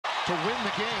to win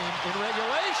the game in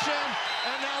regulation,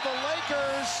 and now the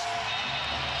Lakers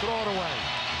throw it away.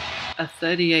 A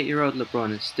 38-year-old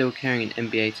LeBron is still carrying an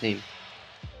NBA team.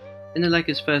 In the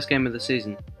Lakers' first game of the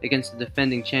season, against the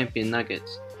defending champion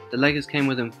Nuggets, the Lakers came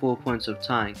within 4 points of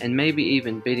tying and maybe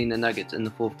even beating the Nuggets in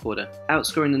the fourth quarter,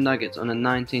 outscoring the Nuggets on a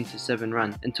 19-7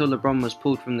 run until LeBron was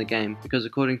pulled from the game because,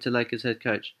 according to Lakers head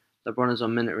coach, LeBron is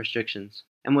on minute restrictions.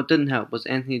 And what didn't help was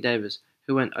Anthony Davis,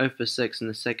 who went 0 for 6 in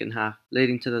the second half,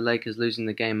 leading to the Lakers losing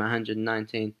the game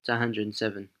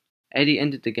 119-107. AD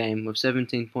ended the game with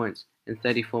 17 points in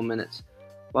 34 minutes,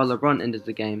 while LeBron ended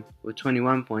the game with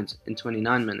 21 points in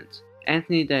 29 minutes.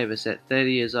 Anthony Davis, at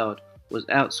 30 years old, was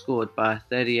outscored by a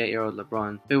 38-year-old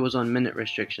LeBron, who was on minute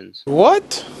restrictions.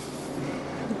 What?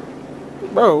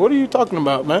 Bro, what are you talking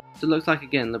about, man? So it looks like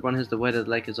again LeBron has the weight of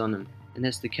the Lakers on him, and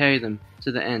has to carry them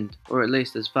to the end, or at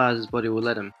least as far as his body will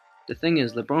let him. The thing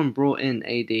is, LeBron brought in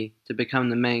AD to become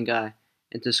the main guy,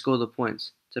 and to score the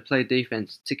points, to play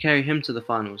defense, to carry him to the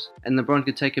finals, and LeBron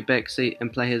could take a back seat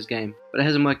and play his game, but it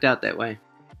hasn't worked out that way.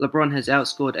 LeBron has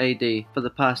outscored AD for the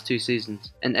past 2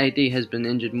 seasons, and AD has been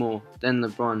injured more than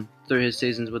LeBron through his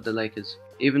seasons with the Lakers,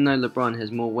 even though LeBron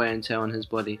has more wear and tear on his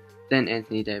body than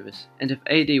Anthony Davis. And if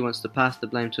AD wants to pass the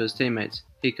blame to his teammates,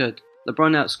 he could.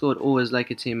 LeBron outscored all his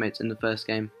Laker teammates in the first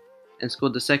game, and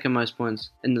scored the second most points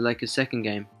in the Lakers' second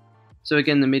game. So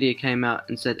again, the media came out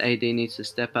and said AD needs to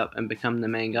step up and become the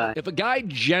main guy. If a guy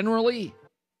generally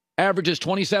averages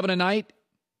 27 a night,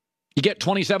 you get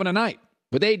 27 a night.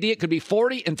 With AD, it could be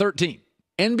 40 and 13.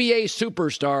 NBA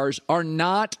superstars are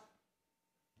not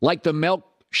like the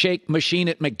milkshake machine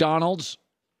at McDonald's,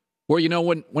 where, you know,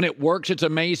 when it works, it's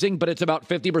amazing, but it's about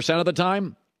 50% of the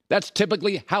time. That's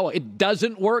typically how it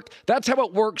doesn't work. That's how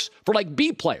it works for, like,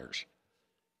 B players.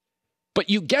 But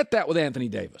you get that with Anthony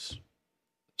Davis.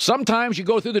 Sometimes you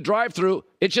go through the drive-thru,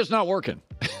 it's just not working.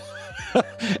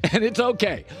 And it's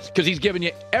okay, because he's giving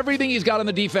you everything he's got on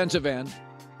the defensive end.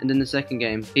 And in the second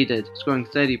game, he did, scoring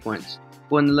 30 points.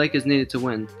 But when the Lakers needed to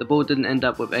win, the ball didn't end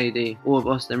up with AD or with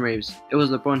Austin Reeves. It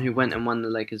was LeBron who went and won the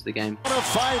Lakers the game.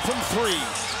 5 from 3.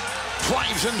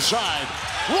 Drives inside.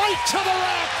 Right to the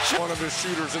rack. One of his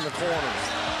shooters in the corner.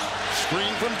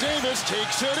 Screen from Davis.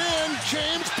 Takes it in.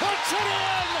 James puts it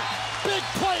in. Big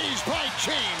plays by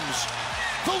James.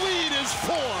 The lead is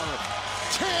 4.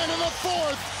 10 in the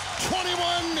fourth.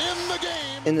 21 in the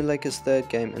game. In the Lakers' third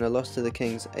game, in a loss to the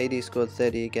Kings, AD scored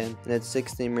 30 again and had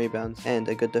 16 rebounds and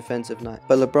a good defensive night.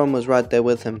 But LeBron was right there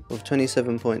with him with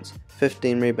 27 points,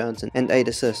 15 rebounds and 8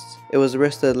 assists. It was the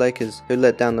rest of the Lakers who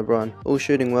let down LeBron, all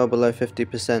shooting well below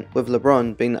 50%, with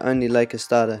LeBron being the only Lakers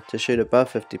starter to shoot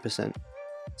above 50%.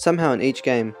 Somehow in each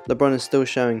game, LeBron is still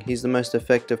showing he's the most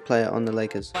effective player on the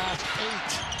Lakers. Last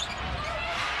 8.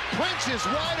 Prince is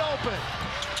wide open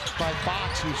by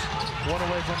Fox, who's 1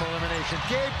 away from elimination.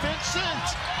 Gabe Vincent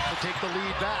to take the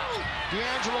lead back.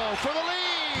 D'Angelo for the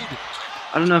lead.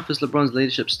 I don't know if it's LeBron's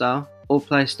leadership style or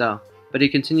play style, but he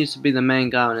continues to be the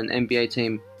main guy on an NBA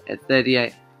team at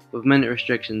 38 with minute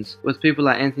restrictions, with people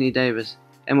like Anthony Davis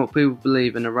and what people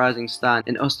believe in a rising star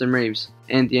in Austin Reeves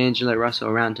and D'Angelo Russell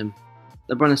around him.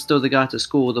 LeBron is still the guy to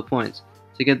score all the points,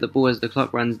 to get the ball as the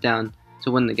clock runs down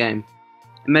to win the game.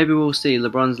 And maybe we'll see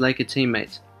LeBron's Laker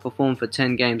teammates perform for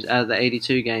 10 games out of the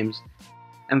 82 games,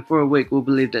 and for a week we'll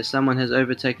believe that someone has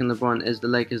overtaken LeBron as the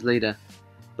Lakers leader,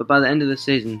 but by the end of the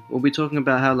season we'll be talking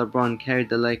about how LeBron carried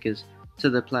the Lakers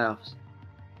to the playoffs.